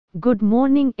Good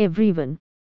morning, everyone.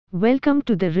 Welcome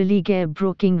to the Religare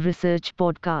Broking Research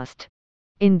Podcast.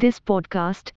 In this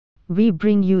podcast, we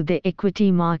bring you the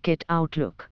equity market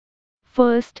outlook.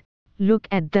 First, look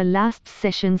at the last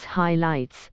session's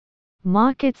highlights.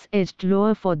 Markets edged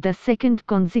lower for the second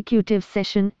consecutive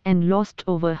session and lost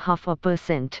over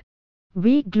 0.5%.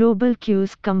 Weak global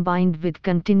cues combined with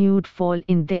continued fall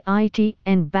in the IT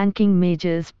and banking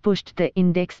majors pushed the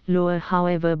index lower.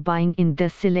 However, buying in the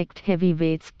select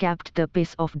heavyweights capped the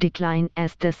pace of decline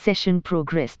as the session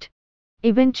progressed.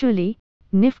 Eventually,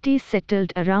 Nifty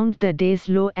settled around the day's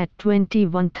low at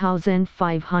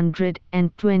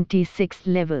 21,526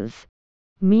 levels.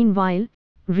 Meanwhile,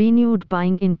 renewed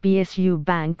buying in PSU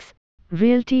banks,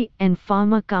 realty and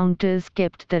pharma counters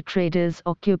kept the traders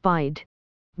occupied.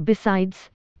 Besides,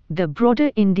 the broader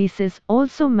indices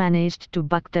also managed to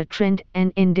buck the trend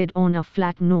and ended on a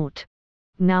flat note.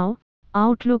 Now,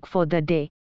 outlook for the day.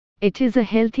 It is a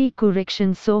healthy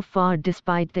correction so far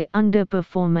despite the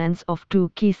underperformance of two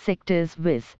key sectors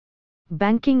viz.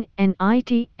 Banking and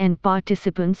IT, and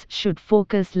participants should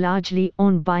focus largely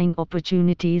on buying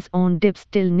opportunities on dips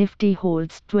till Nifty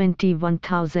holds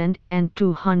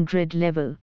 21,200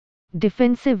 level.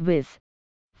 Defensive viz.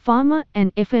 Pharma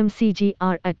and FMCG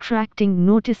are attracting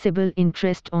noticeable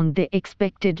interest on the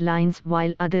expected lines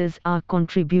while others are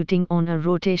contributing on a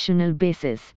rotational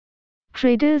basis.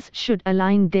 Traders should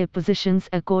align their positions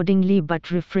accordingly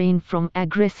but refrain from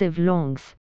aggressive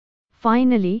longs.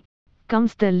 Finally,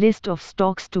 comes the list of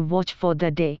stocks to watch for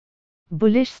the day.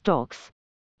 Bullish stocks.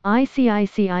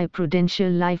 ICICI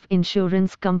Prudential Life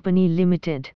Insurance Company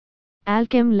Limited.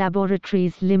 Alchem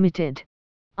Laboratories Limited.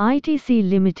 ITC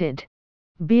Limited.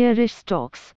 Bearish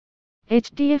stocks.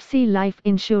 HDFC Life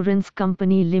Insurance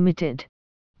Company Limited.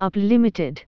 UP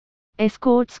Limited.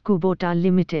 Escorts Kubota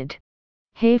Limited.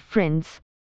 Hey friends.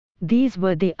 These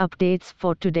were the updates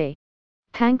for today.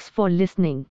 Thanks for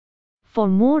listening. For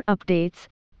more updates,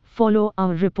 follow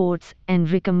our reports and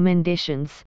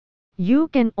recommendations. You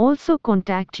can also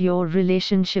contact your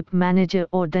relationship manager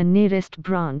or the nearest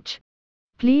branch.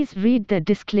 Please read the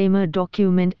disclaimer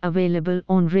document available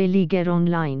on Religare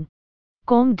Online.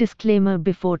 Disclaimer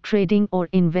before trading or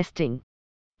investing.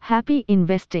 Happy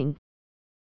investing.